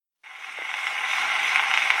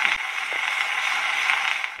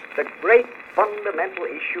The great fundamental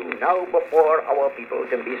issue now before our people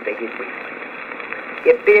can be stated briefly.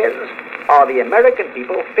 It is, are the American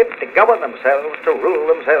people fit to govern themselves, to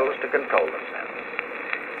rule themselves, to control themselves?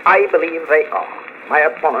 I believe they are. My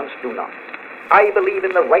opponents do not. I believe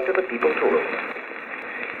in the right of the people to rule.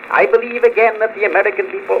 I believe again that the American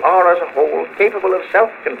people are as a whole capable of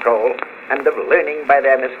self-control and of learning by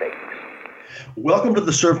their mistakes. Welcome to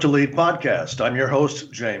the Serve to Lead podcast. I'm your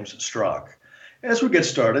host, James Strock. As we get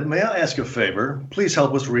started, may I ask a favor? Please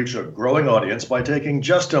help us reach a growing audience by taking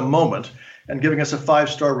just a moment and giving us a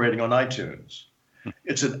 5-star rating on iTunes.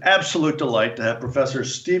 It's an absolute delight to have Professor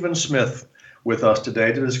Stephen Smith with us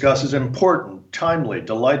today to discuss his important, timely,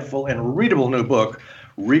 delightful, and readable new book,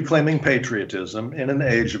 Reclaiming Patriotism in an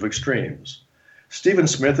Age of Extremes. Stephen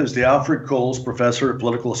Smith is the Alfred Coles Professor of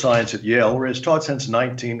Political Science at Yale, where he has taught since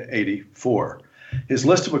 1984. His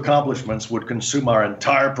list of accomplishments would consume our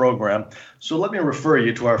entire program, so let me refer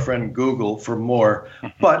you to our friend Google for more.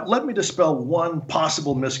 But let me dispel one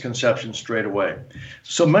possible misconception straight away.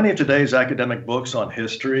 So many of today's academic books on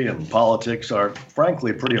history and politics are,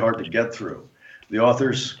 frankly, pretty hard to get through. The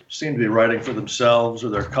authors seem to be writing for themselves or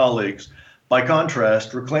their colleagues. By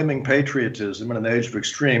contrast, Reclaiming Patriotism in an Age of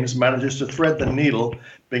Extremes manages to thread the needle,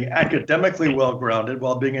 being academically well-grounded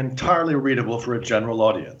while being entirely readable for a general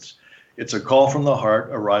audience. It's a call from the heart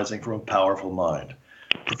arising from a powerful mind.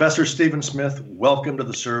 Professor Stephen Smith, welcome to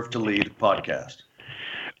the Serve to Lead podcast.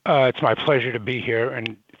 It's my pleasure to be here,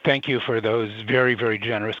 and thank you for those very, very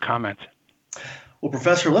generous comments. Well,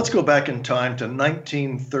 Professor, let's go back in time to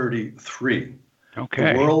 1933.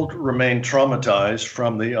 Okay. The world remained traumatized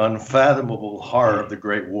from the unfathomable horror of the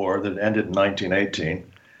Great War that ended in 1918.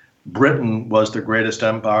 Britain was the greatest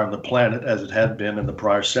empire on the planet as it had been in the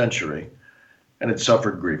prior century, and it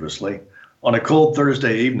suffered grievously. On a cold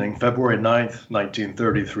Thursday evening, February 9th,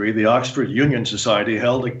 1933, the Oxford Union Society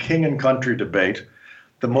held a king and country debate.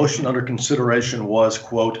 The motion under consideration was,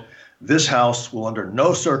 quote, "This House will under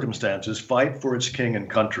no circumstances fight for its king and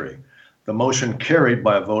country." The motion carried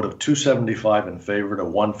by a vote of 275 in favor to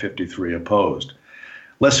 153 opposed.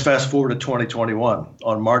 Let's fast forward to 2021.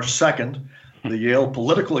 On March 2nd, the Yale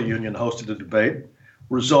Political Union hosted a debate,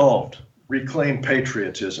 resolved, Reclaim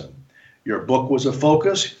Patriotism. Your book was a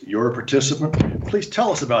focus. You're a participant. Please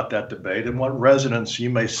tell us about that debate and what resonance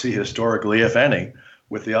you may see historically, if any,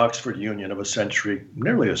 with the Oxford Union of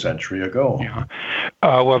nearly a century ago. Yeah.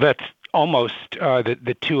 Well, that's almost,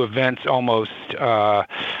 the two events almost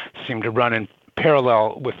seem to run in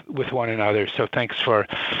parallel with one another. So thanks for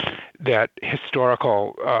that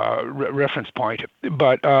historical reference point.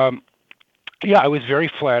 But yeah, I was very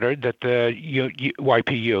flattered that the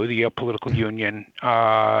YPU, the Yale Political Union,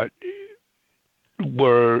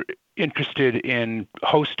 were interested in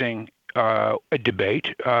hosting a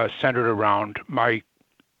debate centered around my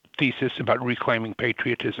thesis about reclaiming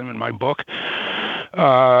patriotism in my book.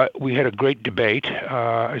 We had a great debate.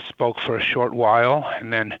 I spoke for a short while,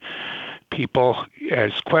 and then people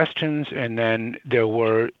asked questions, and then there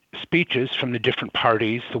were speeches from the different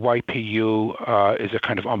parties. The YPU is a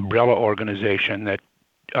kind of umbrella organization that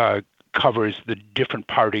covers the different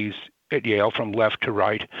parties at Yale from left to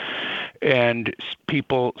right. And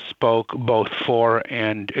people spoke both for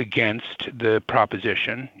and against the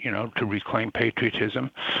proposition, to reclaim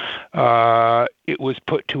patriotism. It was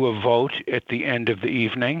put to a vote at the end of the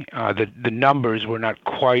evening. The numbers were not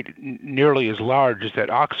quite nearly as large as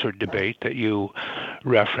that Oxford debate that you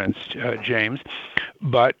referenced, James,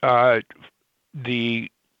 but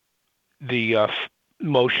the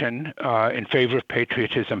motion in favor of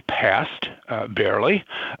patriotism passed, barely,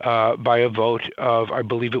 by a vote of, I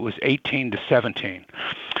believe it was 18 to 17.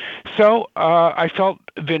 So I felt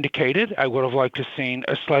vindicated. I would have liked to have seen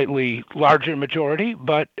a slightly larger majority,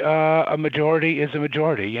 but a majority is a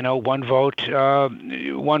majority. One vote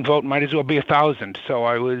might as well be 1,000. So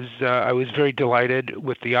I was very delighted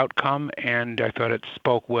with the outcome, and I thought it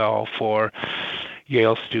spoke well for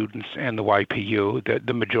Yale students and the YPU that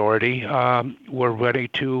the majority were ready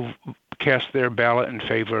to cast their ballot in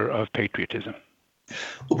favor of patriotism.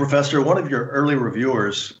 Well, Professor, one of your early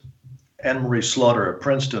reviewers, Anne-Marie Slaughter at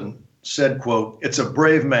Princeton, said, quote, "It's a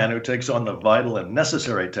brave man who takes on the vital and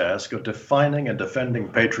necessary task of defining and defending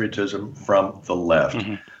patriotism from the left."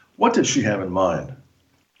 Mm-hmm. What did she have in mind?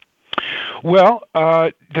 Well,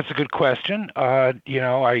 that's a good question.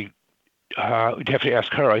 You'd have to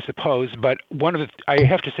ask her, I suppose. But I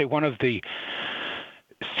have to say, one of the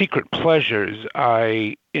secret pleasures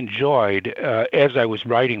I enjoyed as I was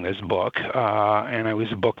writing this book, and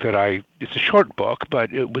it's a short book,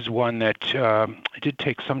 but it was one that it did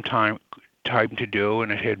take some time time to do,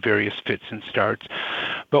 and it had various fits and starts.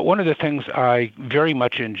 But one of the things I very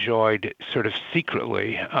much enjoyed, sort of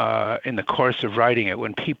secretly, in the course of writing it,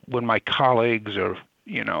 when my colleagues or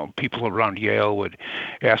people around Yale would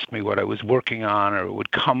ask me what I was working on, or it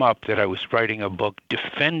would come up that I was writing a book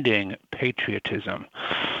defending patriotism,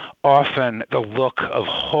 often the look of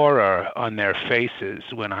horror on their faces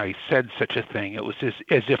when I said such a thing, it was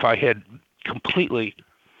as if I had completely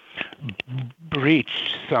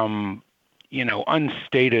breached some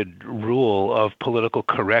unstated rule of political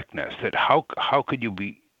correctness, that how could you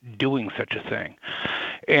be doing such a thing?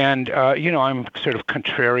 And I'm sort of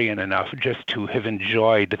contrarian enough just to have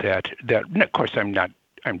enjoyed that. Of course, I'm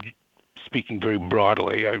speaking very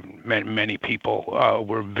broadly. Many people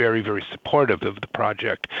were very, very supportive of the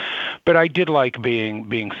project, but I did like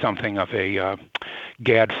being something of a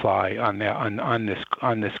gadfly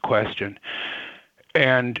on this question.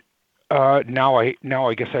 And now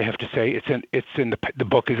I guess I have to say the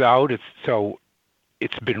book is out.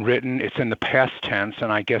 It's been written, it's in the past tense,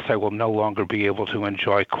 and I guess I will no longer be able to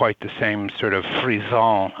enjoy quite the same sort of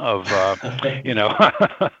frisson of,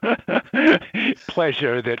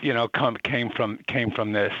 pleasure that came from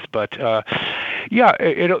this. But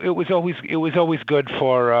it was always good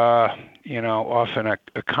for often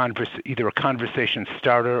either a conversation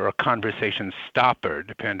starter or a conversation stopper,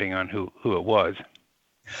 depending on who it was.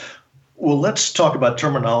 Well, let's talk about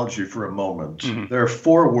terminology for a moment. Mm-hmm. There are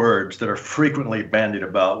 4 words that are frequently bandied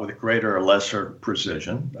about with greater or lesser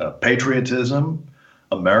precision: patriotism,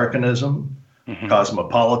 Americanism, mm-hmm.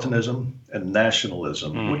 cosmopolitanism, and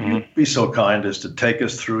nationalism. Mm-hmm. Would you be so kind as to take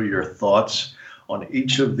us through your thoughts on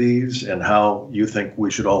each of these and how you think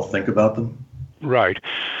we should all think about them? Right.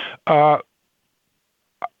 That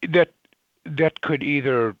could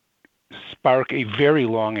either spark a very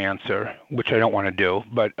long answer, which I don't want to do,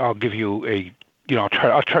 but I'll give you I'll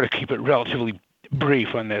try to keep it relatively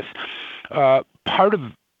brief on this.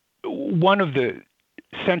 One of the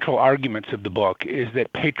central arguments of the book is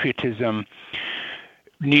that patriotism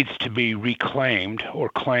needs to be reclaimed or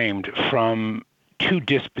claimed from 2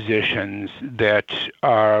 dispositions that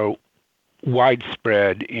are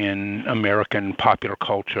widespread in American popular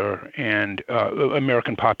culture and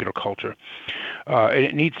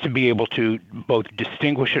it needs to be able to both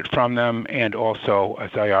distinguish it from them and also, as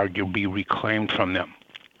I argue, be reclaimed from them.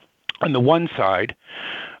 On the one side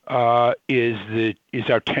is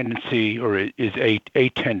our tendency, or is a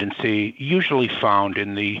tendency usually found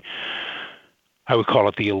in I would call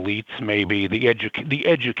it the elites, maybe the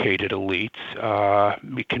educated elites.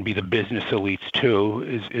 It can be the business elites too,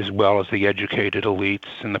 as well as the educated elites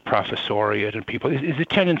and the professoriate and people. Is a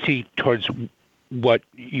tendency towards what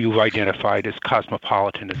you've identified as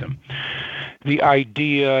cosmopolitanism. The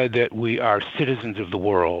idea that we are citizens of the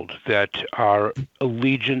world, that our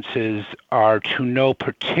allegiances are to no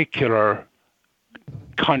particular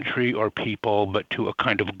country or people, but to a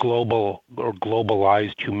kind of global or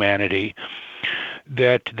globalized humanity,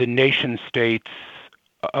 that the nation states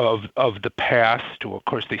of the past, of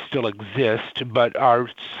course they still exist, but are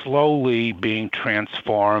slowly being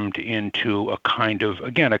transformed into a kind of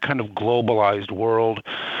globalized world,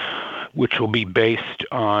 which will be based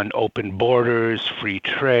on open borders, free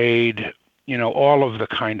trade, all of the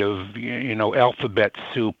kind of, alphabet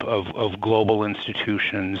soup of global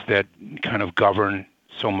institutions that kind of govern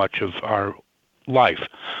so much of our life.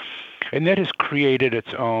 And that has created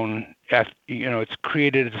its own, ethics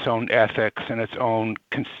and its own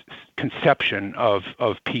conception of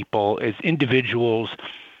people as individuals,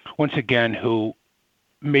 once again, who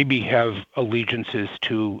maybe have allegiances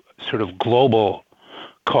to sort of global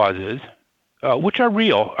causes, which are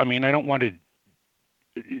real. I mean, I don't want to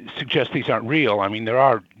suggest these aren't real. I mean, there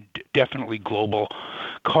are definitely global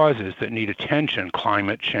causes that need attention: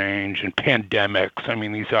 climate change and pandemics. I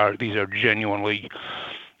mean, these are genuinely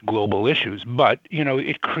global issues, but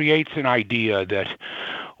it creates an idea that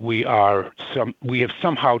we have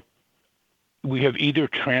either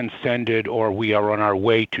transcended or we are on our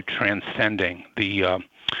way to transcending the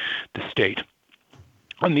state.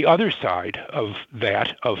 On the other side of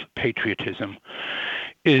patriotism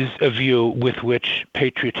is a view with which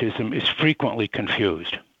patriotism is frequently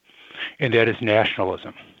confused, and that is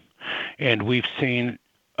nationalism. And we've seen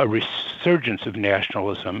a resurgence of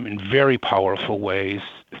nationalism in very powerful ways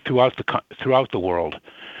throughout the world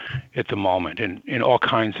at the moment, in all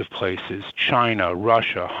kinds of places: China,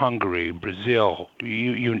 Russia, Hungary, Brazil,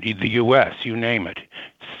 the U.S., you name it.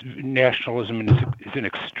 Nationalism is an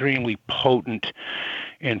extremely potent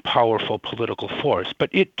and powerful political force, but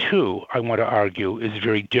it too, I want to argue, is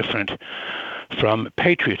very different from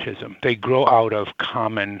patriotism. They grow out of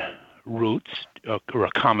common roots, or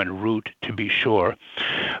a common root to be sure,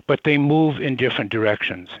 but they move in different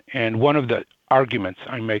directions. And one of the arguments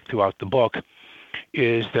I make throughout the book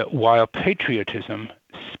is that while patriotism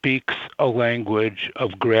speaks a language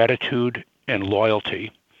of gratitude and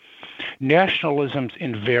loyalty, nationalisms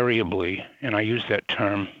invariably, and I use that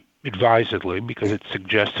term advisedly because it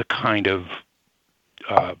suggests a kind of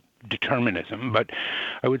determinism, but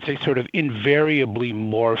I would say sort of invariably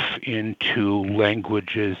morph into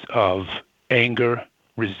languages of anger,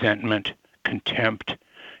 resentment, contempt,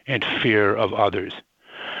 and fear of others.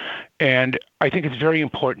 And I think it's very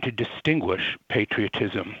important to distinguish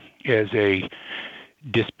patriotism as a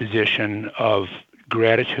disposition of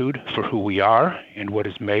gratitude for who we are and what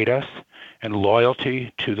has made us, and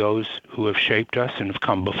loyalty to those who have shaped us and have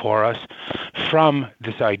come before us, from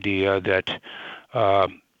this idea that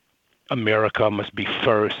America must be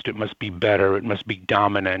first, it must be better, it must be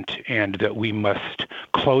dominant, and that we must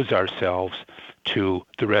close ourselves to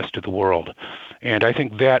the rest of the world. And I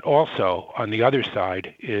think that also, on the other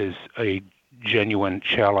side, is a genuine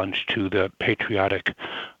challenge to the patriotic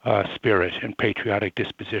spirit and patriotic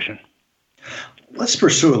disposition. Let's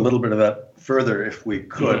pursue a little bit of that further, if we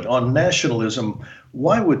could. On nationalism,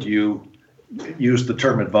 why would you use the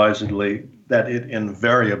term advisedly that it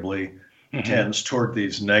invariably tends toward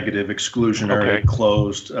these negative, exclusionary,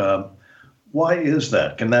 closed? Why is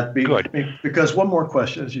that? Can that be? Good. I mean, because one more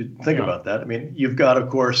question as you think about that. I mean, you've got, of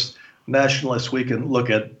course, nationalists. We can look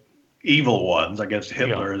at evil ones. I guess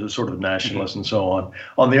Hitler is a sort of nationalist and so on.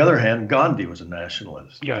 On the other hand, Gandhi was a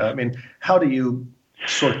nationalist. Yeah. I mean, how do you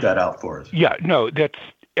sort that out for us? Yeah, no, that's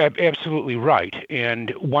absolutely right. And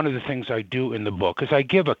one of the things I do in the book is I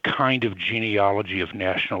give a kind of genealogy of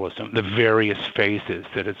nationalism, the various phases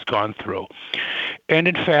that it's gone through. And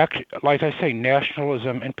in fact, like I say,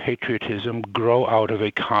 nationalism and patriotism grow out of a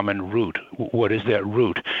common root. What is that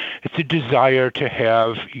root? It's a desire to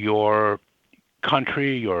have your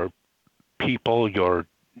country, your people, your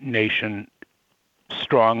nation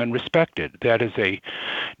strong and respected. That is a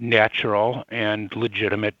natural and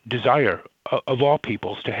legitimate desire of all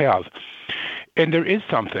peoples to have. And there is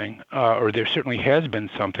something, or there certainly has been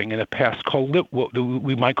something in the past called what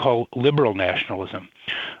we might call liberal nationalism.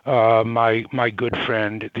 My good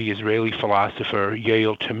friend, the Israeli philosopher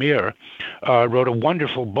Yael Tamir, wrote a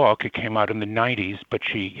wonderful book. It came out in the 90s, but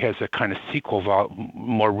she has a kind of sequel,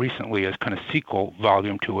 more recently, as kind of sequel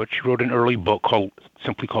volume to it. She wrote an early book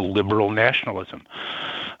simply called Liberal Nationalism.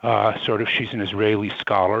 She's an Israeli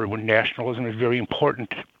scholar when nationalism is very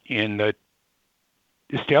important in the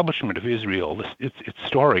establishment of Israel, its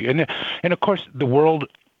story. And of course, the world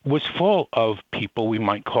was full of people we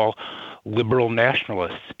might call liberal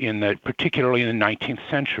nationalists, particularly in the 19th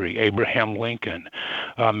century. Abraham Lincoln,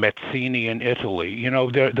 Mazzini in Italy. You know,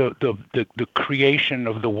 the creation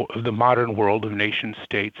of the modern world of nation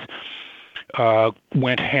states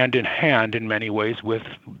went hand in hand in many ways with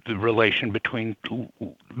the relation between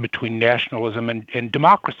nationalism and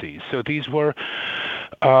democracy. So these were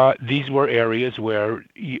areas where,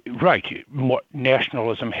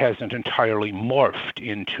 nationalism hasn't entirely morphed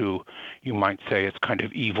into, you might say, its kind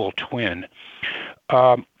of evil twin.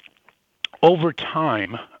 Over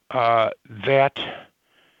time, that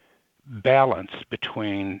balance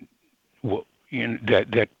between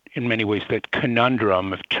that in many ways, that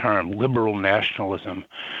conundrum of term, liberal nationalism,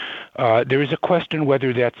 there is a question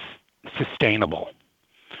whether that's sustainable.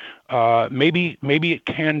 Maybe it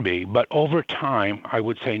can be, but over time, I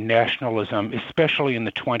would say nationalism, especially in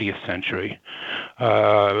the 20th century,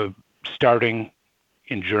 starting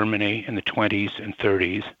in Germany in the 20s and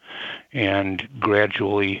 30s, and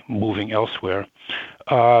gradually moving elsewhere,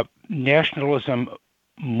 nationalism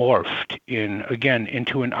morphed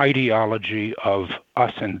into an ideology of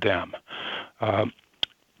us and them.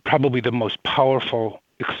 Probably the most powerful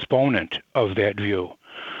exponent of that view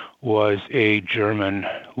was a German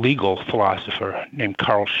legal philosopher named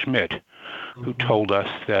Carl Schmitt, who told us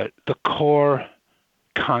that the core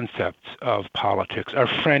concepts of politics are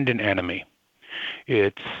friend and enemy.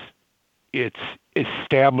 It's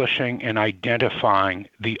establishing and identifying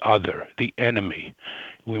the other, the enemy.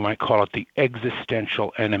 We might call it the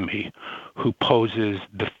existential enemy who poses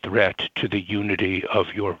the threat to the unity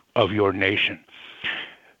of your nation.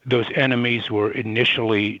 Those enemies were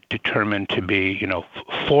initially determined to be,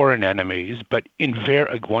 foreign enemies, but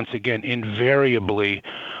invariably,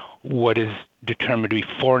 what is determined to be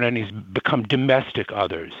foreign enemies become domestic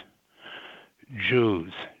others.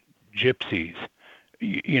 Jews, gypsies,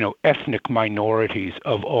 ethnic minorities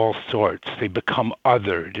of all sorts. They become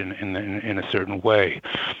othered in a certain way.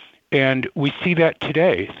 And we see that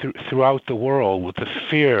today throughout the world with the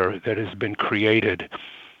fear that has been created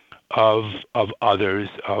of others,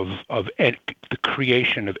 the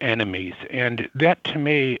creation of enemies, and that to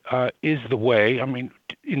me is the way. I mean,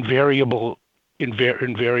 invariable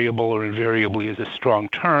or invariably is a strong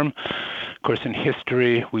term. Of course, in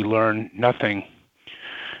history, we learn nothing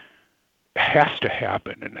has to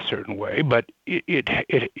happen in a certain way, but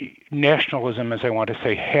nationalism, as I want to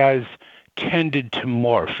say, has tended to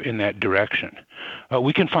morph in that direction.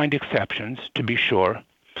 We can find exceptions, to be sure,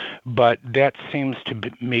 but that seems to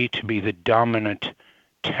me to be the dominant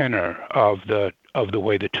tenor of the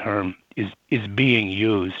way the term is being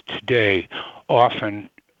used today, often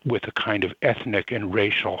with a kind of ethnic and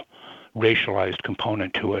racialized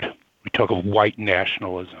component to it. We talk of white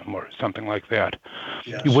nationalism or something like that.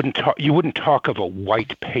 Yes. You wouldn't talk of a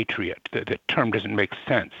white patriot. The term doesn't make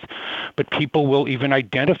sense. But people will even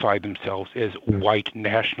identify themselves as white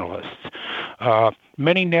nationalists.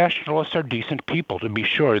 Many nationalists are decent people, to be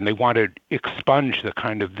sure, and they want to expunge the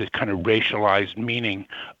kind of racialized meaning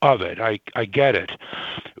of it. I get it,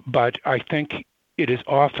 but I think it is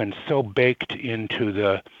often so baked into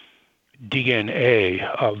the DNA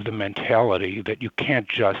of the mentality that you can't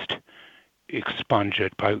just expunge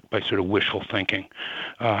it by sort of wishful thinking.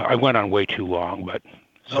 I went on way too long, but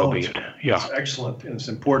so be it. Yeah. It's excellent and it's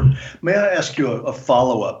important. May I ask you a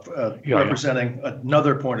follow-up representing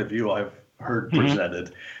another point of view I've heard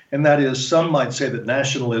presented, and that is some might say that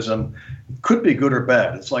nationalism could be good or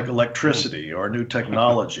bad. It's like electricity or new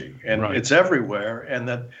technology, and it's everywhere, and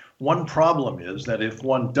that one problem is that if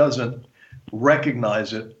one doesn't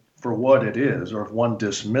recognize it for what it is, or if one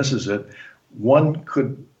dismisses it, one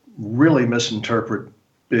could really misinterpret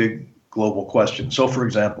big global questions. So, for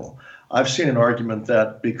example, I've seen an argument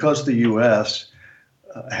that because the U.S.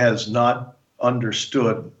 has not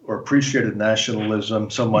understood or appreciated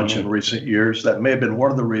nationalism so much in recent years, that may have been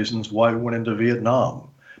one of the reasons why we went into Vietnam,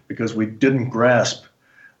 because we didn't grasp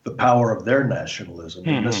the power of their nationalism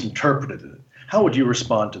and misinterpreted it. How would you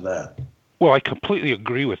respond to that? Well, I completely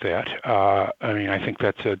agree with that. I mean, I think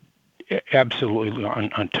that's absolutely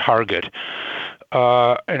on target.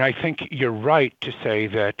 And I think you're right to say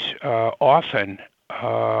that often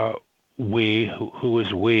we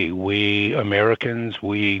Americans,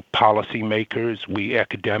 we policymakers, we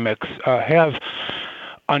academics have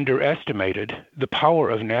underestimated the power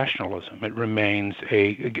of nationalism. It remains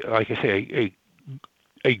a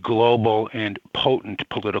global and potent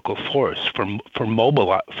political force for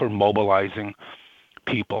mobilizing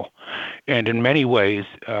people. And in many ways,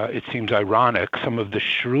 it seems ironic, some of the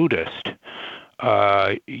shrewdest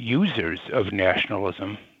users of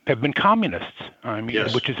nationalism have been communists. I mean,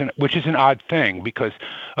 yes. which is an odd thing, because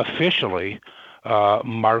officially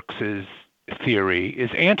Marx's theory is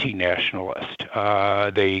anti-nationalist.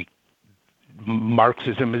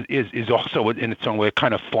 Marxism is also, in its own way, a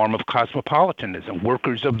kind of form of cosmopolitanism.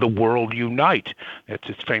 Workers of the world unite. That's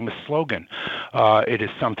its famous slogan. It is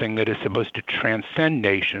something that is supposed to transcend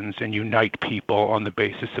nations and unite people on the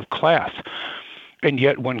basis of class. And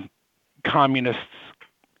yet when communists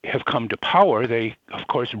have come to power, they, of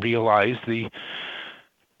course, realize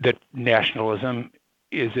that nationalism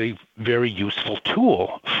is a very useful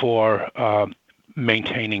tool for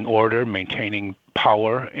maintaining order, maintaining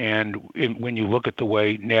power. And when you look at the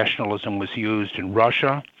way nationalism was used in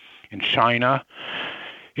Russia, in China,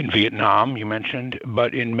 in Vietnam, you mentioned,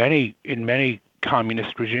 but in many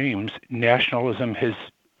communist regimes, nationalism has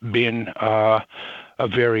been a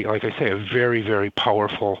very, very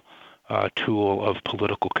powerful tool of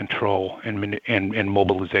political control and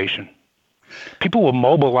mobilization. People will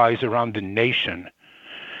mobilize around the nation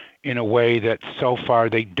in a way that so far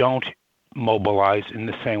they don't mobilize in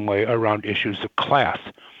the same way around issues of class.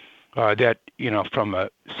 That, from a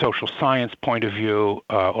social science point of view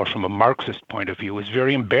or from a Marxist point of view, is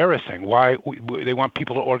very embarrassing. Why they want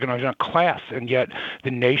people to organize on class, and yet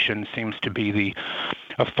the nation seems to be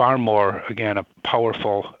a far more, again, a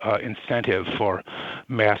powerful incentive for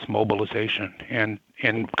mass mobilization. And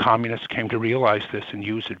communists came to realize this and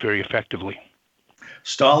use it very effectively.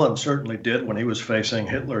 Stalin certainly did when he was facing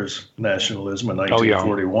Hitler's nationalism in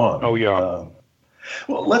 1941. Oh, yeah.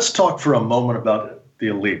 Well, let's talk for a moment about the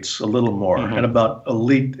elites a little more, and about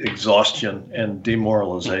elite exhaustion and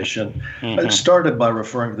demoralization. I started by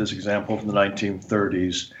referring to this example from the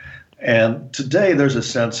 1930s. And today there's a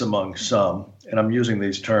sense among some, and I'm using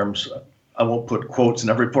these terms, I won't put quotes in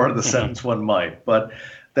every part of the sentence, one might, but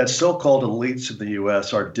that so-called elites of the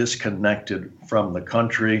U.S. are disconnected from the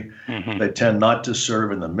country. They tend not to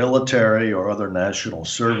serve in the military or other national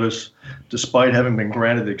service, despite having been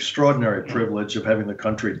granted the extraordinary privilege of having the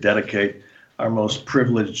country dedicate our most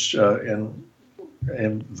privileged and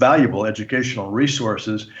valuable educational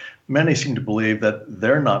resources Many seem to believe that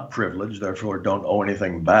they're not privileged, therefore don't owe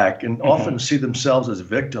anything back, and often see themselves as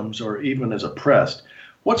victims or even as oppressed.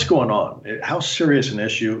 What's going on? How serious an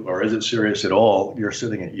issue, or is it serious at all? You're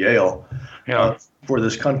sitting at Yale for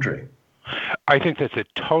this country. I think that's a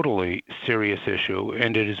totally serious issue,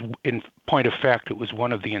 and it is, in point of fact, it was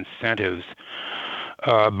one of the incentives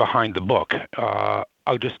behind the book.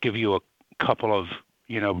 I'll just give you a couple of,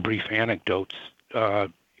 brief anecdotes,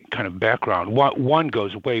 kind of background. One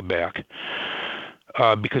goes way back,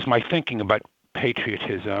 because my thinking about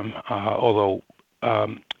patriotism, although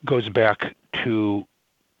goes back to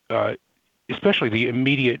especially the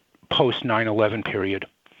immediate post 9/11 period,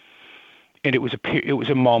 and it was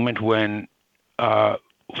a moment when,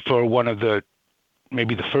 for one of the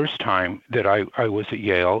maybe the first time that I was at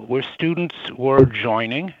Yale, where students were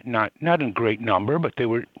joining, not in great number, but they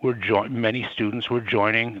were many students were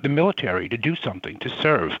joining the military to do something, to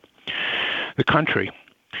serve the country.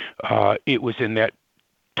 It was in that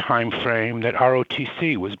time frame that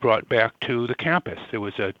ROTC was brought back to the campus. There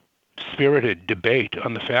was a spirited debate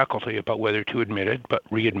on the faculty about whether to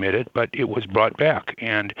readmit it, but it was brought back.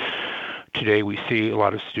 And today we see a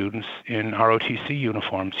lot of students in ROTC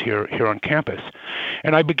uniforms here on campus.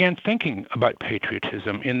 And I began thinking about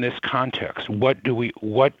patriotism in this context. What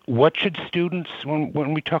should students,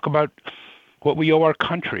 when we talk about what we owe our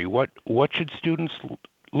country, what should students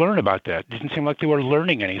learn about that? It didn't seem like they were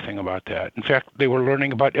learning anything about that. In fact, they were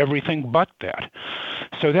learning about everything but that.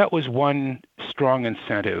 So that was one strong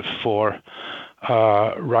incentive for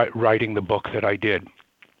writing the book that I did.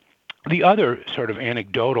 The other sort of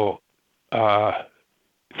anecdotal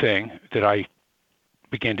thing that I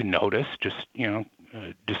began to notice, just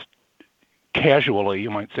casually, you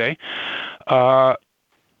might say, I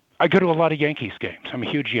go to a lot of Yankees games. I'm a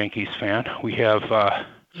huge Yankees fan. We have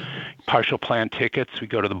partial plan tickets. We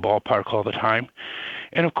go to the ballpark all the time.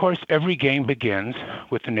 And of course, every game begins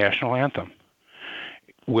with the national anthem,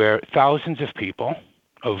 where thousands of people,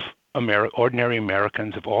 of ordinary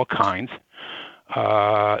Americans of all kinds,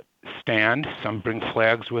 stand. Some bring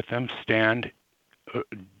flags with them, stand,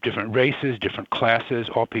 different races, different classes,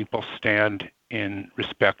 all people stand in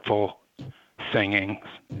respectful singing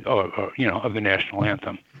of the national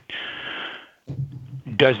anthem.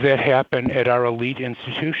 Does that happen at our elite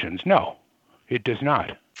institutions? No, it does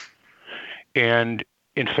not. And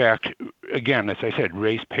in fact, again, as I said,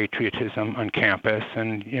 raise patriotism on campus,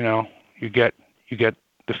 and you get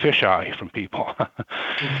the fisheye from people.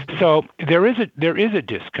 So there is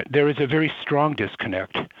a very strong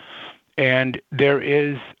disconnect, and there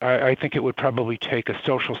is. I think it would probably take a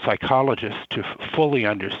social psychologist to fully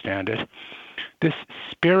understand it. This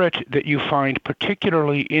spirit that you find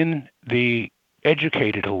particularly in the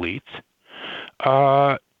educated elites,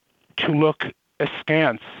 to look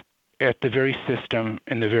askance at the very system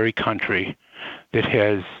and the very country that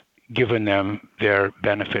has given them their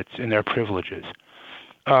benefits and their privileges.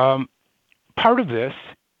 Part of this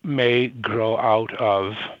may grow out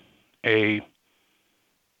of a,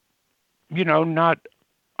 not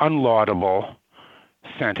unlaudable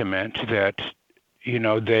sentiment that,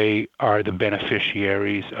 they are the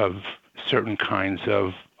beneficiaries of certain kinds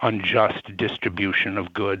of unjust distribution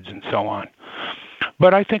of goods and so on.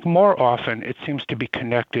 But I think more often it seems to be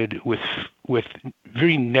connected with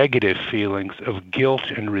very negative feelings of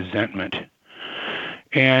guilt and resentment.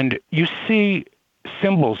 And you see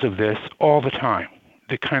symbols of this all the time,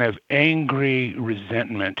 the kind of angry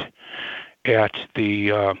resentment at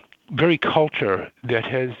the very culture that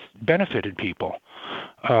has benefited people.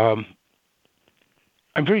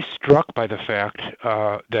 I'm very struck by the fact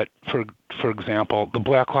that, for example, the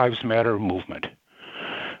Black Lives Matter movement,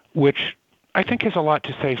 which I think has a lot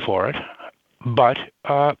to say for it, but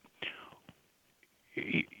where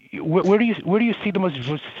do you see the most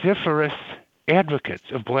vociferous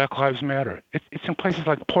advocates of Black Lives Matter? It's in places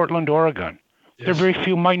like Portland, Oregon. Yes. There are very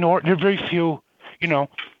few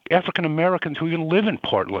African Americans who even live in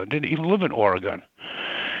Portland and even live in Oregon,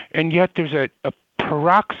 and yet there's a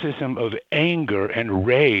paroxysm of anger and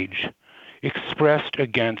rage expressed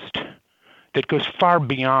against that goes far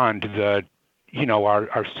beyond the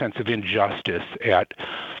our sense of injustice at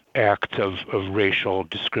acts of racial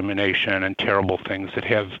discrimination and terrible things that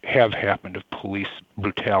have happened, of police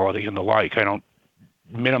brutality and the like. I don't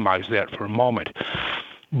minimize that for a moment.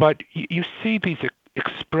 But you see these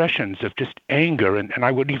expressions of just anger, and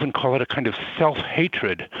I would even call it a kind of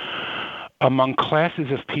self-hatred among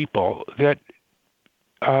classes of people that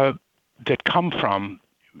come from,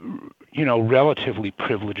 relatively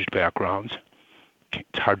privileged backgrounds.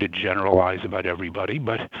 It's hard to generalize about everybody,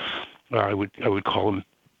 but I would call them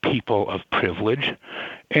people of privilege.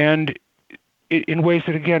 And in ways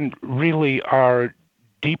that, again, really are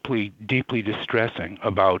deeply, deeply distressing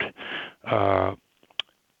about the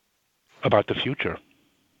future.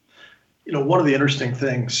 One of the interesting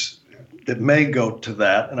things that may go to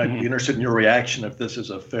that, and I'd be interested in your reaction if this is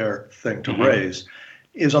a fair thing to raise,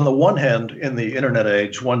 is on the one hand, in the internet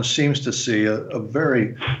age, one seems to see a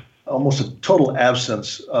very, almost a total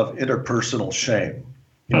absence of interpersonal shame.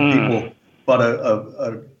 People, but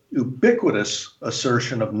a ubiquitous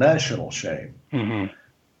assertion of national shame. And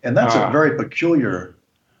that's a very peculiar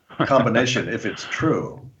combination if it's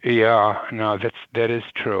true. Yeah, no, that is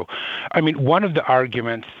true. I mean, one of the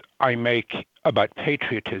arguments I make about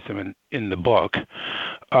patriotism in the book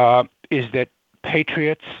is that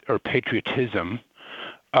patriots or patriotism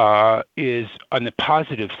is on the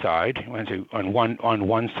positive side, on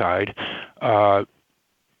one side,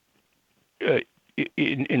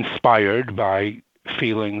 inspired by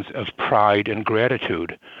feelings of pride and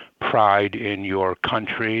gratitude. Pride in your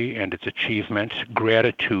country and its achievements,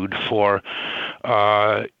 gratitude for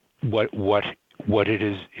what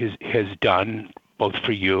it has done, both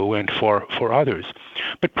for you and for others.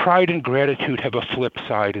 But pride and gratitude have a flip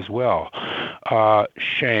side as well.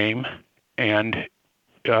 Shame and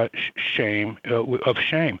shame of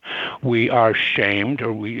shame. We are shamed,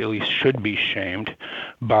 or we at least should be shamed,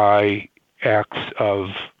 by acts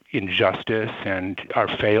of injustice and our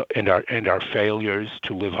failures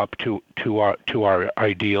to live up to our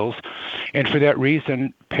ideals, and for that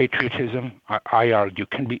reason, patriotism, I argue,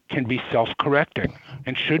 can be self-correcting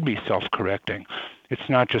and should be self-correcting. It's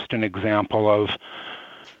not just an example of,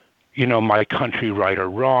 my country right or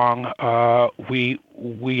wrong.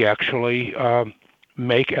 We actually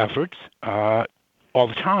make efforts all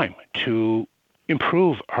the time to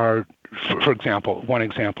improve our. For example, one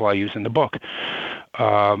example I use in the book.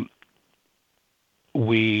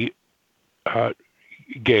 We was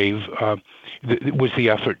the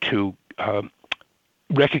effort to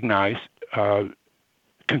recognize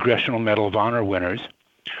Congressional Medal of Honor winners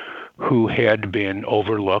who had been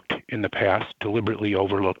overlooked in the past, deliberately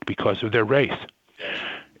overlooked because of their race,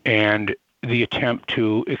 and the attempt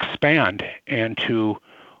to expand and to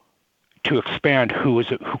expand who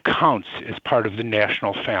counts as part of the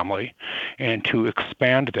national family, and to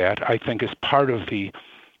expand that, I think, is part of the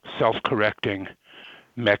self-correcting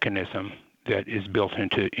mechanism that is built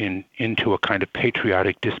into a kind of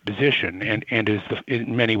patriotic disposition, and is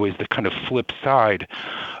in many ways the kind of flip side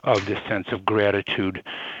of this sense of gratitude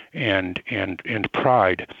and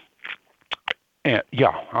pride. And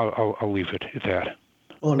I'll leave it at that.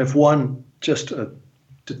 Well, and if one just to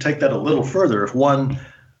take that a little further, if one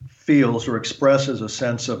feels or expresses a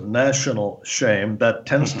sense of national shame, that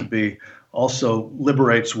tends to be also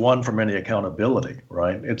liberates one from any accountability,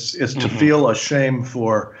 right? It's to feel a shame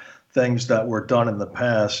for things that were done in the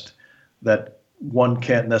past that one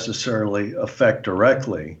can't necessarily affect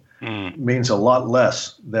directly means a lot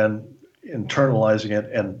less than internalizing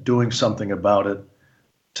it and doing something about it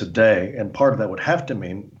today. And part of that would have to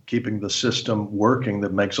mean keeping the system working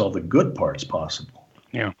that makes all the good parts possible.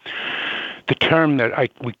 Yeah. The term that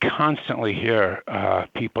we constantly hear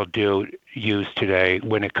people use today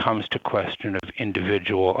when it comes to question of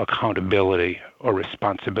individual accountability or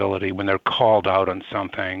responsibility, when they're called out on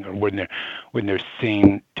something, or when they're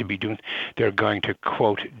seen to be doing, they're going to,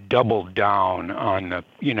 quote, double down on the,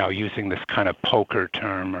 using this kind of poker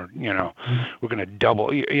term, or we're going to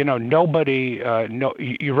double. Nobody. No,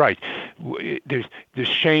 you're right. There's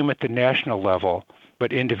shame at the national level,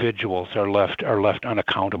 but individuals are left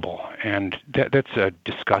unaccountable, and that's a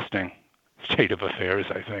disgusting state of affairs,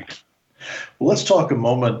 I think. Well, let's talk a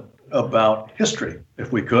moment about history,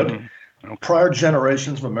 if we could. Okay. Prior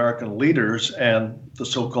generations of American leaders and the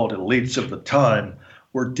so-called elites of the time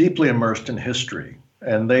were deeply immersed in history,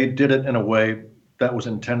 and they did it in a way that was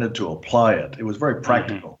intended to apply it. It was very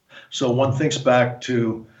practical. So one thinks back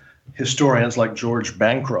to historians like George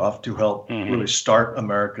Bancroft, who helped really start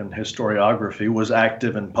American historiography, was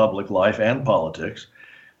active in public life and politics.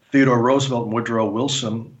 Theodore Roosevelt and Woodrow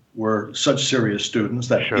Wilson were such serious students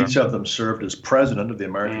that each of them served as president of the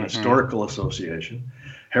American Historical Association.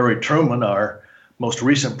 Harry Truman, our most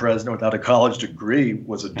recent president without a college degree,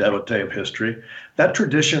 was a devotee of history. That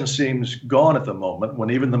tradition seems gone at the moment, when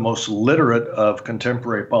even the most literate of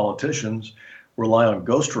contemporary politicians rely on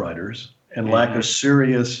ghostwriters and lack a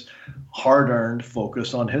serious, hard-earned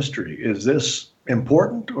focus on history. Is this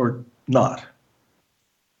important or not?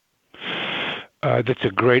 That's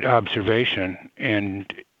a great observation,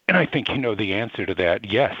 and I think you know the answer to that.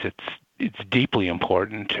 Yes, it's deeply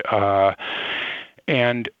important,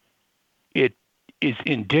 and it is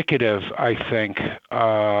indicative, I think,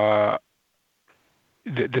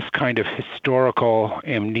 this kind of historical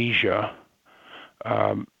amnesia,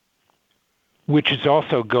 which is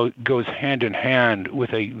also goes hand in hand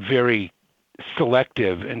with a very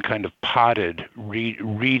selective and kind of potted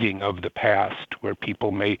reading of the past, where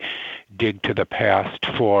people may dig to the past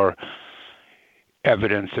for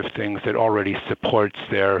evidence of things that already supports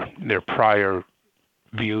their prior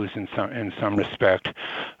views in some respect.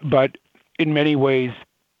 But in many ways,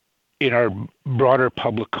 in our broader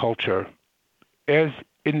public culture, as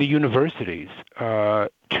in the universities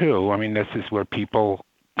too, I mean, this is where people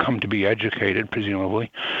come to be educated,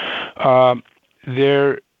 presumably.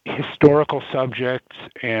 They're historical subjects,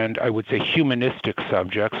 and I would say humanistic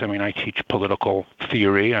subjects. I mean, I teach political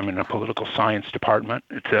theory. I'm in a political science department.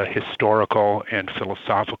 It's a historical and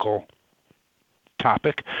philosophical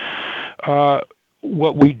topic.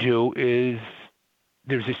 What we do is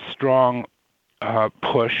there's a strong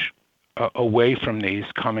push away from these,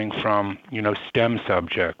 coming from, STEM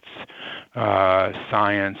subjects,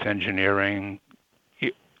 science, engineering,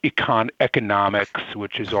 economics,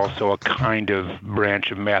 which is also a kind of branch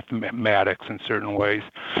of mathematics in certain ways,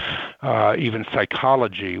 even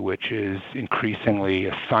psychology, which is increasingly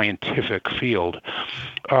a scientific field.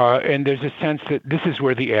 And there's a sense that this is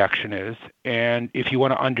where the action is. And if you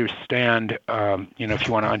want to understand, if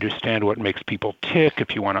you want to understand what makes people tick,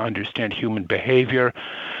 if you want to understand human behavior,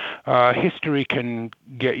 history can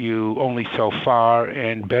get you only so far,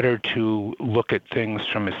 and better to look at things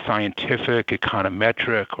from a scientific,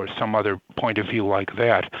 econometric, or some other point of view like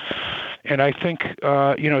that. And I think,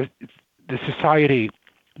 the society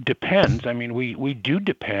depends. I mean, we do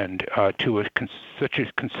depend to such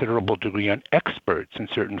a considerable degree on experts in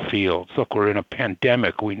certain fields. Look, we're in a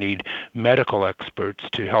pandemic. We need medical experts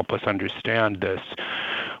to help us understand this.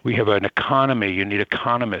 We have an economy. You need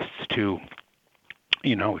economists to,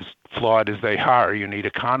 as flawed as they are, you need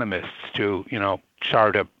economists to,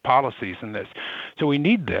 chart up policies in this. So we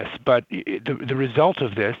need this, but the result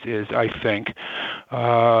of this is, I think,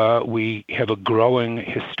 we have a growing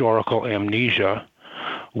historical amnesia,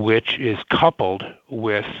 which is coupled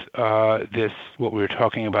with this, what we were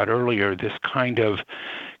talking about earlier, this kind of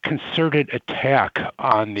concerted attack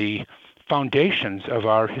on the foundations of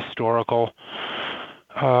our historical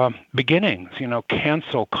beginnings,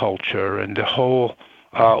 cancel culture and the whole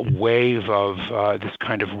wave of this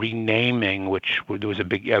kind of renaming, which there was a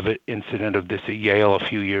big incident of this at Yale a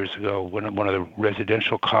few years ago when one of the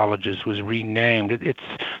residential colleges was renamed. It's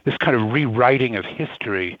this kind of rewriting of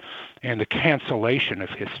history and the cancellation of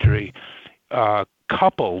history,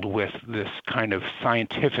 coupled with this kind of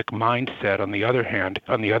scientific mindset on the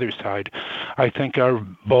other side, I think are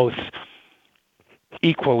both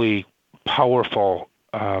equally powerful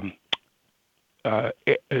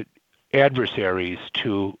adversaries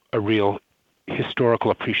to a real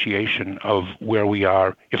historical appreciation of where we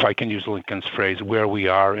are, if I can use Lincoln's phrase, where we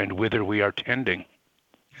are and whither we are tending.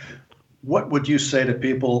 What would you say to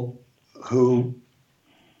people who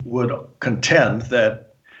would contend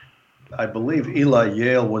that, I believe Eli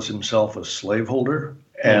Yale was himself a slaveholder,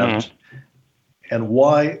 and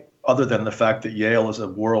why, other than the fact that Yale is a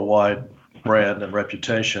worldwide brand and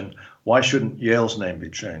reputation, why shouldn't Yale's name be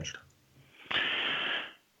changed?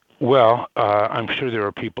 Well, I'm sure there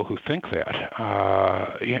are people who think that.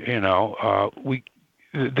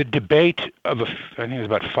 The debate of I think it was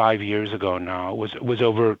about 5 years ago now was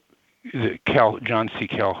over John C.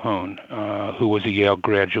 Calhoun, who was a Yale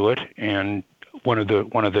graduate and one of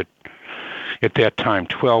the at that time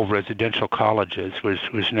 12 residential colleges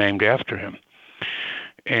was named after him.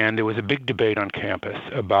 And there was a big debate on campus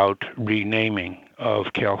about renaming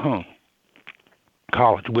of Calhoun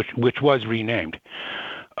College, which was renamed.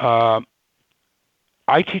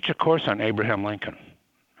 I teach a course on Abraham Lincoln.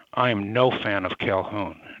 I am no fan of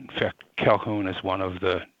Calhoun. In fact, Calhoun is one of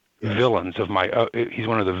the villains of he's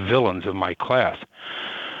one of the villains of my class.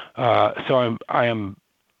 So I am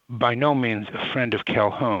by no means a friend of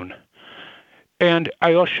Calhoun. And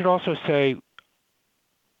I should also say,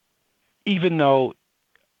 even though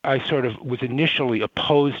I sort of was initially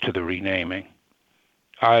opposed to the renaming,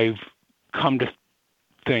 I've come to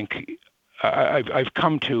think I've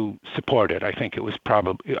come to support it. I think it was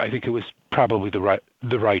probably the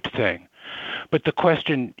right thing. But the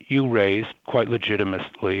question you raised quite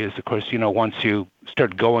legitimately is, of course, once you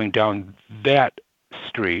start going down that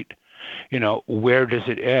street, where does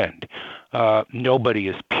it end? Nobody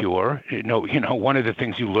is pure. One of the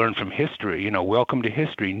things you learn from history, welcome to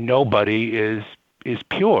history. Nobody is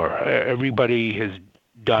pure. Everybody has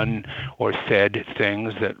done or said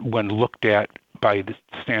things that, when looked at by the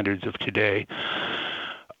standards of today,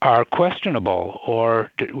 are questionable,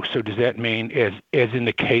 so does that mean, as in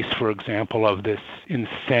the case, for example, of this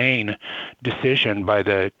insane decision by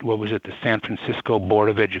the San Francisco Board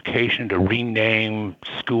of Education to rename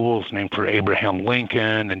schools named for Abraham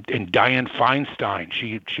Lincoln, and Dianne Feinstein,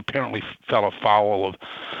 she apparently fell afoul of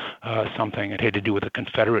something that had to do with the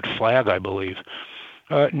Confederate flag, I believe.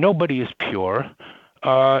 Nobody is pure.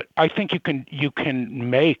 I think you can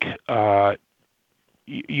make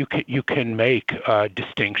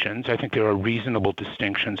distinctions. I think there are reasonable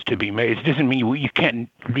distinctions to be made. It doesn't mean you can't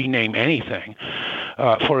rename anything.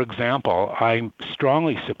 For example, I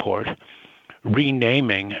strongly support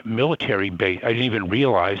renaming military base. I didn't even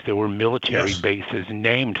realize there were military bases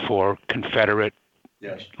named for Confederate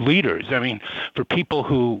leaders. I mean, for people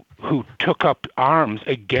who took up arms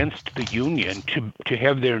against the Union to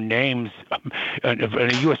have their names in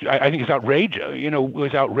a U.S. I think it's outrageous. It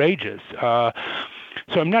was outrageous.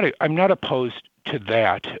 So I'm not opposed to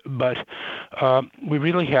that, but we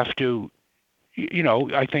really have to.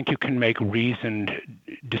 I think you can make reasoned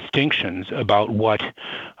distinctions about what.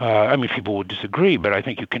 People will disagree, but I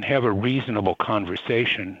think you can have a reasonable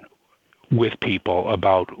conversation with people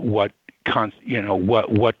about what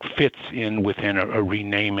fits in within a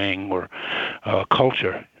renaming or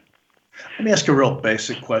culture. Let me ask you a real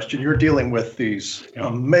basic question. You're dealing with these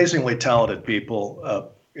amazingly talented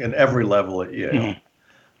people in every level at Yale, mm-hmm.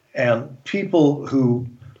 and people who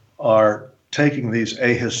are taking these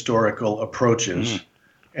ahistorical approaches, mm-hmm.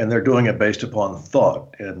 and they're doing it based upon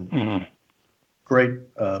thought and mm-hmm. great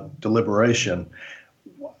deliberation.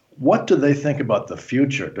 What do they think about the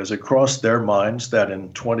future? Does it cross their minds that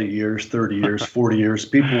in 20 years, 30 years, 40 years,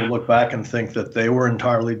 people will look back and think that they were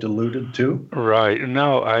entirely deluded too? Right.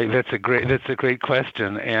 No, that's a great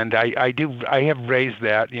question, and I have raised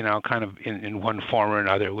that, kind of in one form or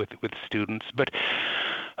another with students, but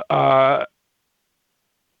I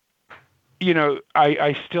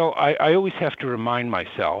always have to remind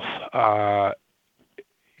myself.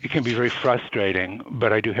 It can be very frustrating,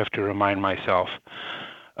 but I do have to remind myself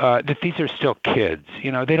that these are still kids.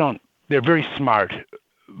 They're very smart,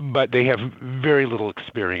 but they have very little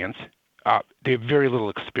experience. They have very little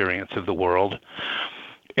experience of the world.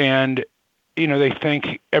 And, they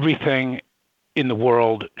think everything in the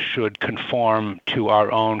world should conform to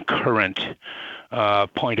our own current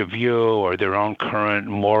point of view or their own current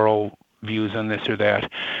moral views on this or that.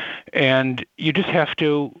 And you just have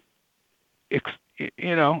to I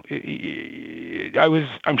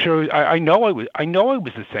know I was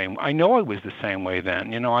the same way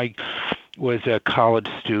then. I was a college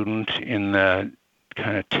student in the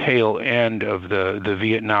kind of tail end of the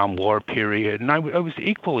Vietnam War period, and I was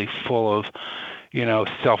equally full of,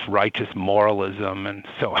 self-righteous moralism and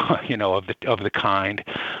so, of the kind.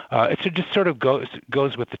 It just sort of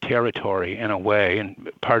goes with the territory in a way,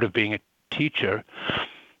 and part of being a teacher.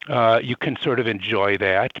 You can sort of enjoy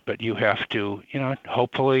that, but you have to,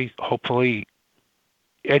 hopefully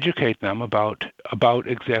educate them about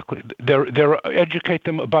exactly educate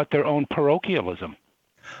them about their own parochialism.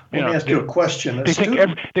 Let me ask you a question.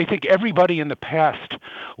 They think everybody in the past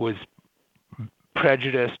was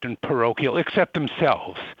prejudiced and parochial except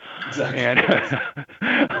themselves. Exactly. And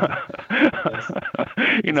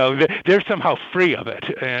they're somehow free of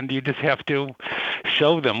it, and you just have to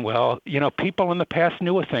show them, people in the past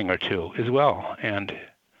knew a thing or two as well, and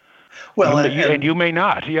you may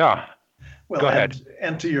not. Yeah. Well, go ahead.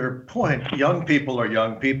 And to your point, young people are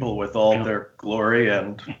young people with all their glory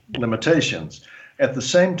and limitations. At the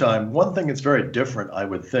same time, one thing that's very different, I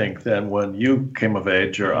would think, than when you came of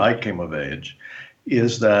age or I came of age,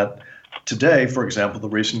 is that today, for example, the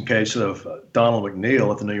recent case of Donald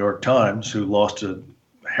McNeil at the New York Times, who lost a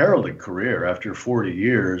heralded career after 40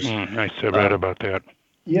 years. I read about that.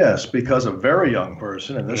 Yes, because a very young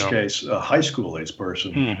person, in this case, a high school-age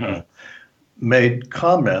person, mm-hmm. Made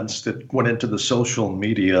comments that went into the social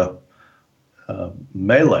media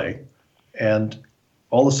melee, and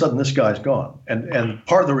all of a sudden this guy's gone. And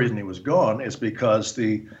part of the reason he was gone is because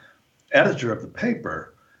the editor of the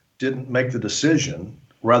paper didn't make the decision,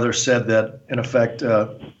 rather said that, in effect,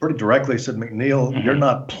 pretty directly said, McNeil, mm-hmm. you're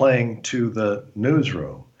not playing to the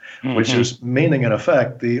newsroom, mm-hmm. which is meaning, in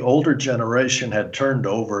effect, the older generation had turned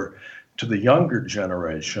over to the younger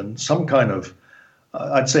generation some kind of,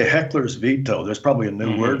 I'd say, heckler's veto. There's probably a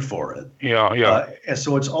new mm-hmm. word for it. Yeah. And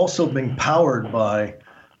so it's also being powered by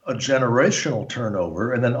a generational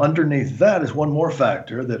turnover, and then underneath that is one more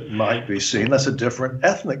factor that might be seen. That's a different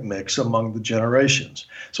ethnic mix among the generations.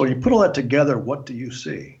 So when you put all that together, what do you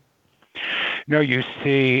see? No, you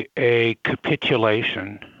see a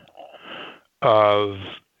capitulation of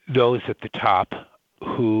those at the top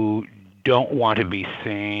who don't want to be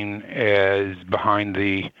seen as behind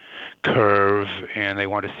the curve, and they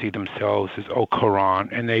want to see themselves as au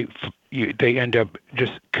courant, and they end up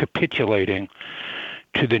just capitulating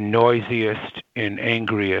to the noisiest and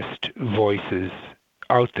angriest voices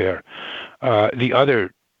out there. The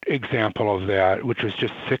other example of that, which was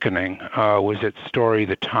just sickening, was that story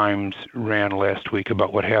the Times ran last week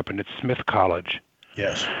about what happened at Smith College.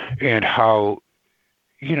 Yes. And how,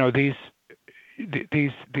 these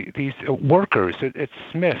workers at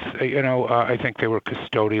Smith, I think they were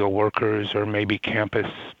custodial workers or maybe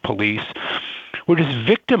campus police, were just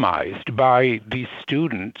victimized by these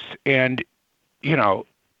students. And,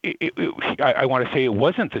 I want to say it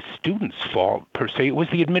wasn't the students' fault per se. It was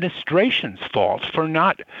the administration's fault for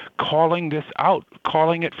not calling this out,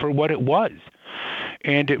 calling it for what it was.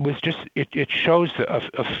 And it was just, it shows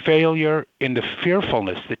a failure in the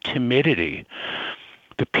fearfulness, the timidity,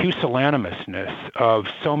 the pusillanimousness of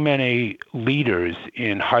so many leaders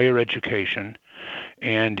in higher education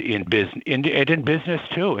and in business, and in business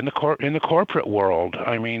too, in the corporate world.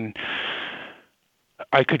 I mean,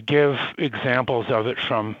 I could give examples of it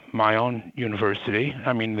from my own university.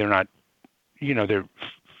 I mean, they're not, they're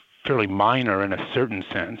fairly minor in a certain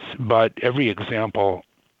sense, but every example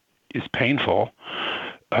is painful.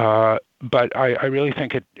 But I really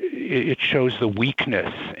think it shows the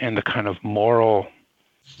weakness and the kind of moral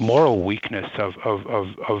weakness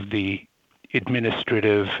of the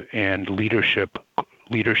administrative and leadership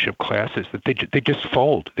classes, that they just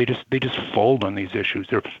fold. They just fold on these issues.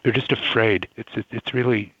 They're just afraid. It's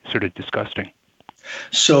really sort of disgusting.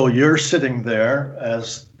 So you're sitting there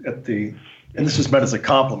and this is meant as a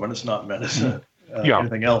compliment. It's not meant as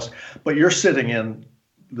anything else. But you're sitting in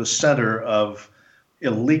the center of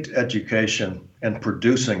elite education and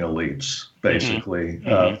producing elites, basically,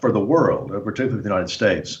 for the world, particularly the United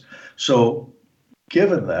States. So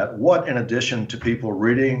given that, what, in addition to people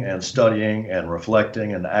reading and studying and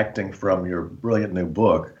reflecting and acting from your brilliant new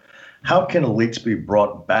book, how can elites be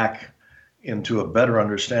brought back into a better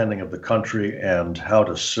understanding of the country and how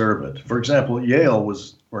to serve it? For example, Yale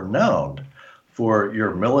was renowned for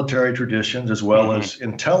your military traditions as well as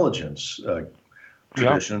intelligence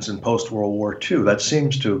traditions in post-World War II. That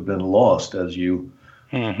seems to have been lost, as you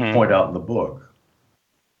point out in the book.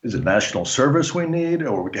 Is it national service we need,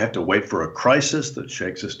 or we have to wait for a crisis that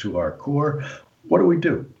shakes us to our core? What do we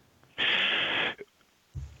do?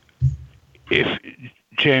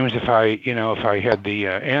 James, if I had the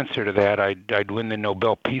answer to that, I'd win the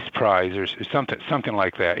Nobel Peace Prize or something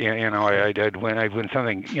like that. I'd win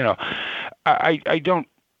something. I don't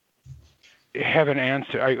have an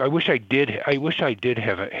answer. I wish I did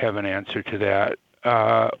have an answer to that.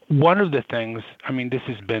 One of the things, I mean, this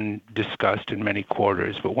has been discussed in many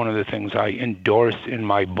quarters, but one of the things I endorse in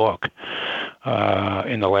my book,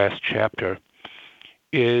 in the last chapter,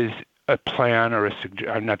 is a plan or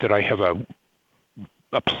not that I have a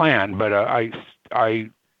plan, but I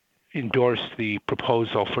endorse the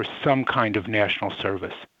proposal for some kind of national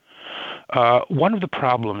service. One of the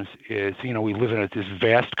problems is, we live in this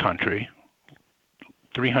vast country,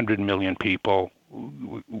 300 million people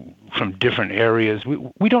from different areas.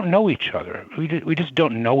 We don't know each other. We just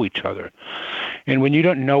don't know each other. And when you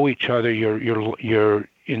don't know each other, you're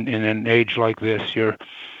in an age like this, you're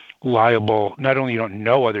liable, not only you don't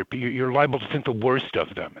know other people, you're liable to think the worst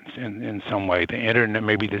of them in some way. The internet,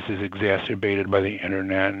 maybe this is exacerbated by the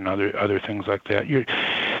internet and other things like that.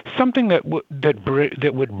 Something that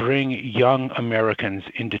would bring young Americans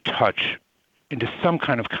into touch, into some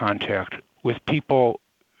kind of contact with people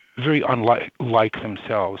very unlike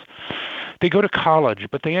themselves. They go to college,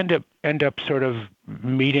 but they end up sort of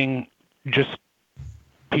meeting just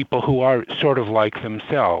people who are sort of like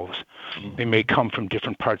themselves. They may come from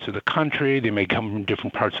different parts of the country, they may come from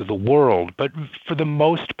different parts of the world, but for the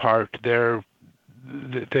most part, they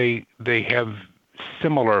have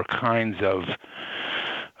similar kinds of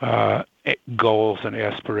goals and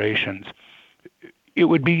aspirations. It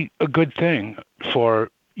would be a good thing for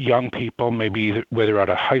young people, maybe whether out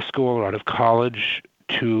of high school or out of college,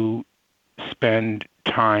 to spend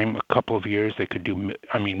time, a couple of years. They could do,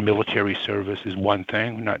 military service is one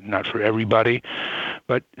thing, not for everybody,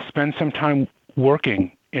 but spend some time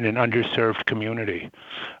working in an underserved community.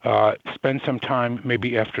 Spend some time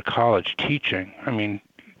maybe after college teaching.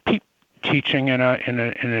 Teaching in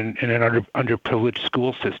an underprivileged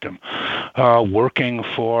school system, working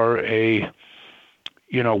for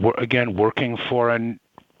working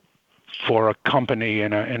for a company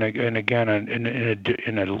in a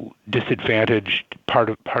disadvantaged part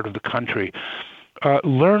of the country.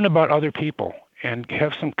 Learn about other people and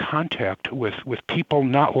have some contact with people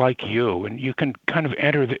not like you, and you can kind of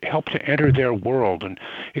help to enter their world and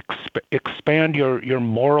expand your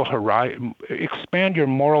moral horizon,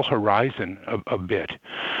 a bit.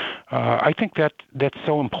 I think that's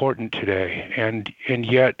so important today, and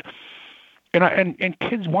yet. And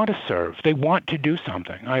kids want to serve. They want to do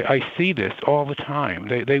something. I see this all the time.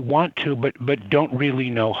 They want to, but don't really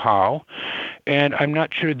know how. And I'm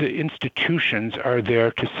not sure the institutions are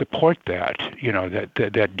there to support that.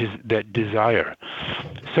 That desire.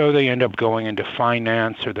 So they end up going into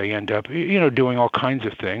finance, or they end up doing all kinds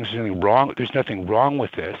of things. There's nothing wrong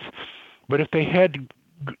with this. But if they had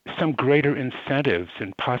some greater incentives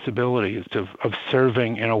and possibilities of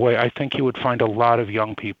serving in a way, I think you would find a lot of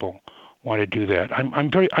young people want to do that.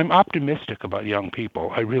 I'm optimistic about young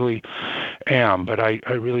people. I really am, but I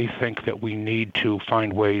really think that we need to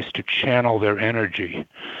find ways to channel their energy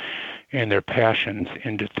and their passions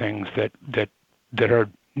into things that are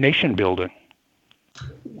nation building.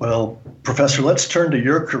 Well, Professor, let's turn to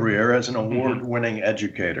your career as an award-winning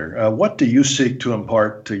educator. What do you seek to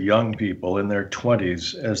impart to young people in their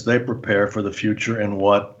 20s as they prepare for the future in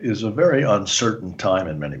what is a very uncertain time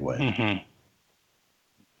in many ways? Mm-hmm.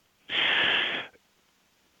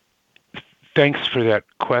 Thanks for that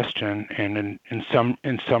question, and in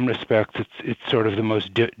some respects, it's sort of the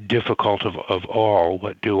most difficult of all.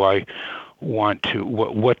 What do I want to?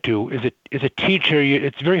 What do as a teacher?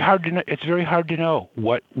 It's very hard to know. It's very hard to know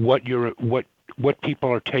what people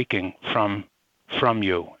are taking from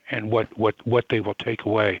you and what they will take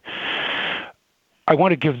away. I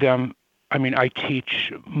want to give them. I mean, I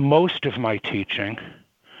teach. Most of my teaching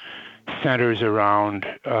centers around.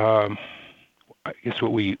 I guess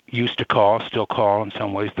what we used to still call in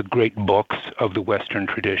some ways, the great books of the Western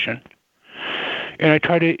tradition. And I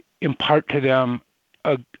try to impart to them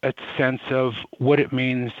a sense of what it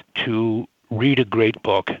means to read a great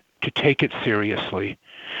book, to take it seriously,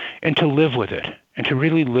 and to live with it, and to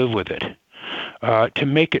really live with it, to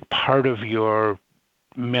make it part of your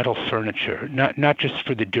mental furniture, not just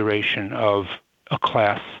for the duration of a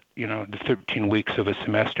class, the 13 weeks of a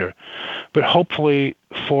semester, but hopefully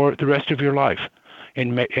for the rest of your life,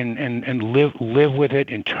 and live with it,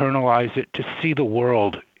 internalize it, to see the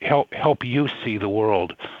world, help you see the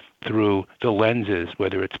world through the lenses,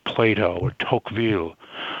 whether it's Plato or Tocqueville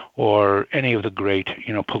or any of the great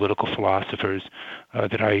political philosophers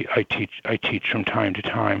that I teach from time to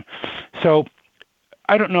time. So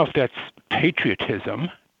I don't know if that's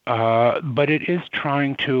patriotism, but it is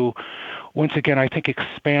trying to, once again, I think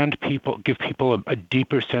give people a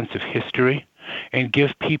deeper sense of history, and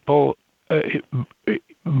give people,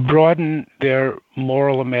 broaden their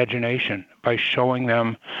moral imagination by showing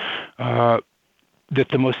them that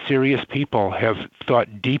the most serious people have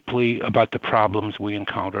thought deeply about the problems we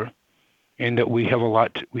encounter, and that we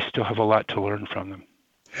still have a lot to learn from them.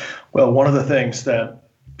 Well, one of the things that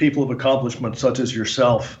people of accomplishment such as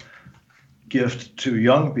yourself gift to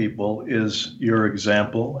young people is your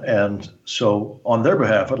example. And so on their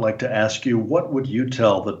behalf, I'd like to ask you, what would you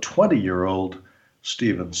tell the 20-year-old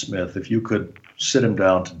Stephen Smith if you could sit him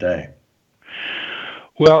down today?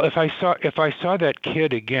 Well, if I saw that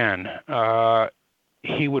kid again,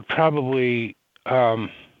 he would probably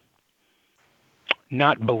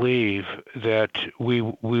not believe that we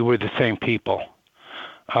were the same people.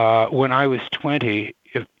 When I was 20,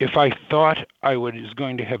 if I thought I was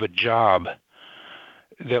going to have a job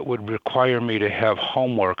that would require me to have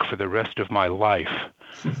homework for the rest of my life,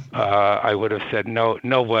 I would have said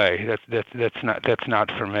no way. That's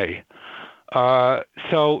not for me.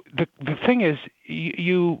 So the thing is,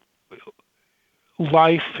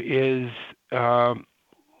 life is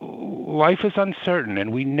uncertain,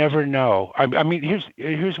 and we never know. I mean,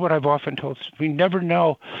 here's what I've often told: we never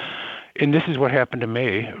know. And this is what happened to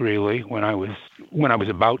me, really, when I was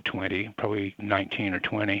about 20, probably 19 or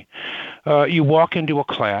 20. You walk into a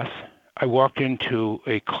class. I walked into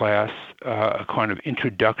a class, a kind of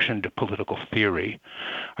introduction to political theory.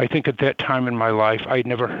 I think at that time in my life, I'd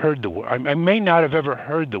never heard the word. I may not have ever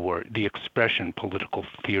heard the expression political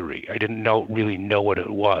theory. I didn't really know what it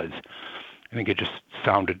was. I think it just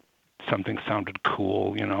sounded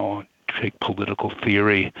cool, take political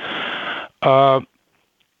theory.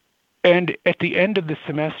 And at the end of the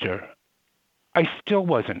semester, I still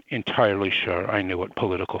wasn't entirely sure I knew what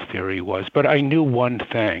political theory was, but I knew one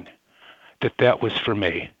thing, that was for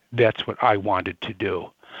me. That's what I wanted to do.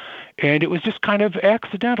 And it was just kind of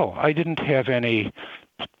accidental. I didn't have any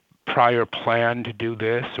prior plan to do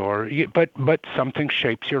this, but something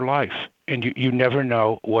shapes your life, and you never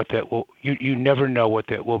know what that will. You never know what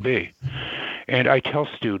that will be. And I tell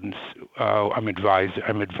students, I'm advised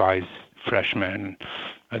freshmen,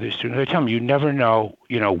 other students. I tell them, you never know,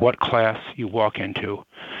 what class you walk into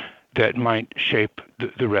that might shape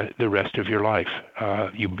the rest of your life.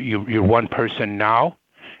 You're one person now,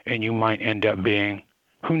 and you might end up being,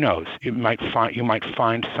 who knows? You might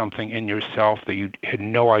find something in yourself that you had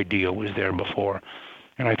no idea was there before.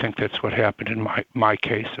 And I think that's what happened in my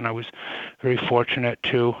case. And I was very fortunate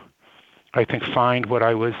to, I think, find what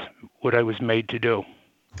I was made to do.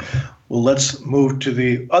 Well, let's move to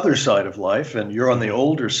the other side of life, and you're on the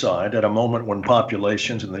older side at a moment when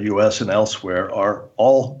populations in the U.S. and elsewhere are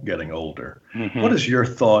all getting older. Mm-hmm. What is your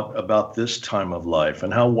thought about this time of life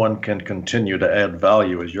and how one can continue to add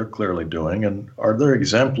value as you're clearly doing? And are there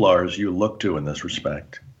exemplars you look to in this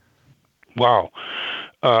respect? Wow.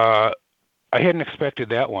 I hadn't expected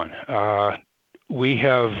that one. We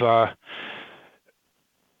have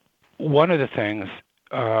one of the things.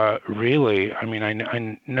 Really, I mean,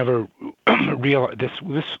 I never realized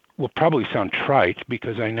this will probably sound trite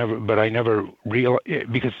because I never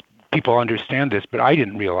because people understand this, but I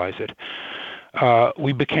didn't realize it.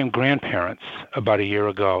 We became grandparents about a year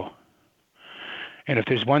ago, and if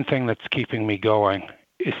there's one thing that's keeping me going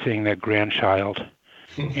is seeing that grandchild,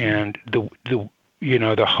 and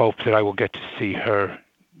the hope that I will get to see her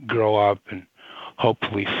grow up and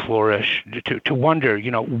hopefully flourish. To wonder,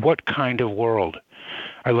 what kind of world.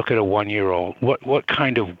 I look at a 1-year-old. What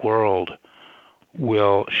kind of world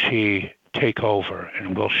will she take over,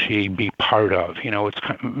 and will she be part of? It's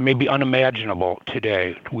maybe unimaginable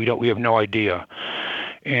today. We have no idea,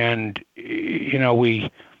 and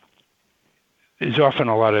there's often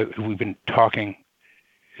a lot of as we've been talking.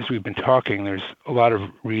 There's a lot of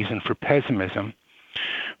reason for pessimism,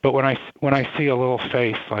 but when I see a little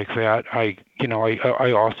face like that, I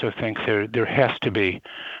also think there has to be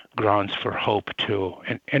grounds for hope too,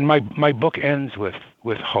 and my book ends with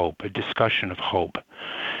hope, a discussion of hope,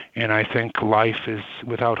 and I think life is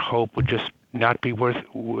without hope would just not be worth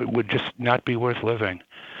living.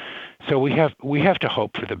 So we have to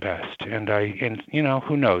hope for the best, and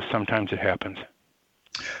who knows, sometimes it happens.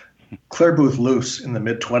 Clare Boothe Luce in the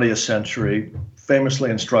mid-20th century famously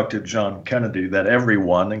instructed John Kennedy that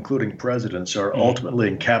everyone, including presidents, are ultimately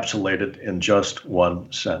encapsulated in just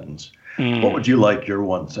one sentence. What would you like your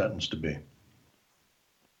one sentence to be?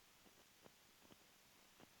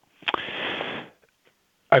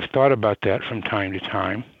 I've thought about that from time to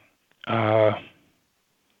time.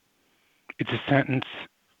 It's a sentence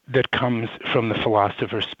that comes from the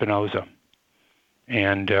philosopher Spinoza,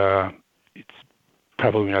 and it's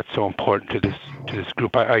probably not so important to this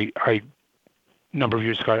group. I a number of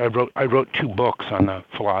years ago, I wrote 2 books on the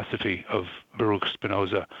philosophy of Baruch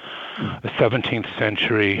Spinoza, a 17th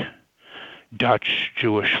century Dutch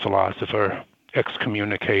Jewish philosopher,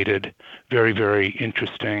 excommunicated, very, very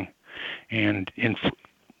interesting, and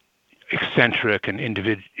eccentric and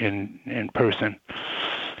in person.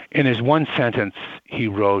 And there's one sentence he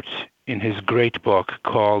wrote in his great book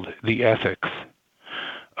called The Ethics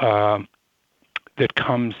that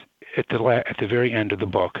comes at the very end of the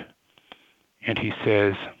book, and he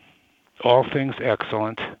says, "All things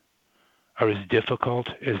excellent are as difficult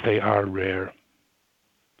as they are rare."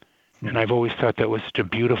 And I've always thought that was such a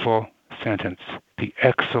beautiful sentence. The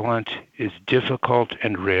excellent is difficult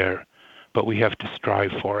and rare, but we have to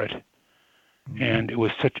strive for it. And it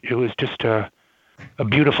was just a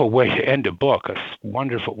beautiful way to end a book, a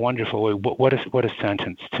wonderful, wonderful way. What a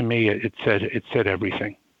sentence. To me, it said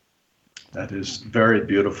everything. That is very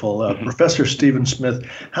beautiful. Professor Stephen Smith,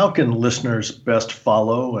 how can listeners best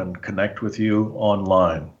follow and connect with you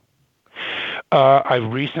online?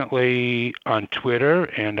 I've recently on Twitter,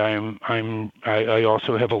 and I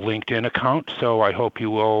also have a LinkedIn account. So I hope you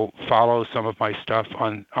will follow some of my stuff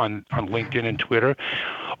on LinkedIn and Twitter.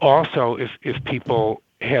 Also, if people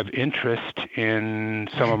have interest in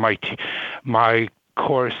some of my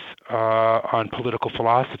course on political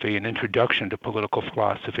philosophy, an introduction to political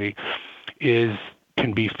philosophy,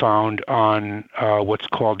 can be found on what's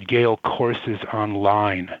called Yale Courses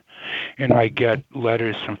Online. And I get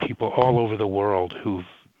letters from people all over the world who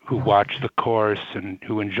watch the course and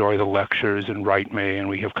who enjoy the lectures and write me, and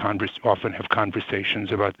we often have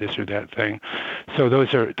conversations about this or that thing. So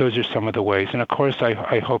those are some of the ways. And of course,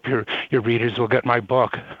 I hope your readers will get my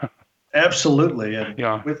book. Absolutely. And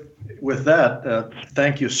with that,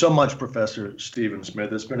 thank you so much, Professor Stephen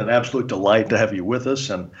Smith. It's been an absolute delight to have you with us,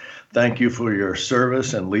 and thank you for your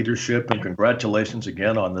service and leadership, and congratulations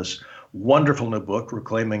again on this wonderful new book,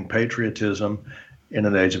 Reclaiming Patriotism in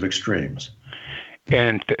an Age of Extremes.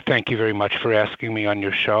 And thank you very much for asking me on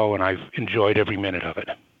your show, and I've enjoyed every minute of it.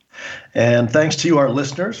 And thanks to you, our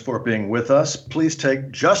listeners, for being with us. Please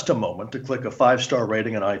take just a moment to click a 5-star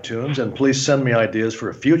rating on iTunes, and please send me ideas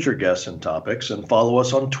for future guests and topics, and follow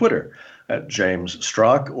us on Twitter at James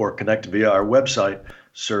Strzok, or connect via our website,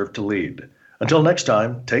 Serve to Lead. Until next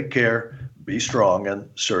time, take care, be strong, and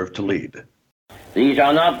serve to lead. These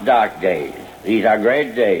are not dark days. These are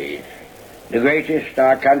great days, the greatest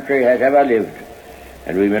our country has ever lived.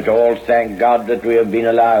 And we must all thank God that we have been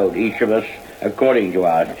allowed, each of us, according to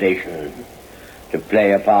our stations, to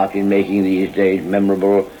play a part in making these days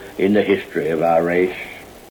memorable in the history of our race.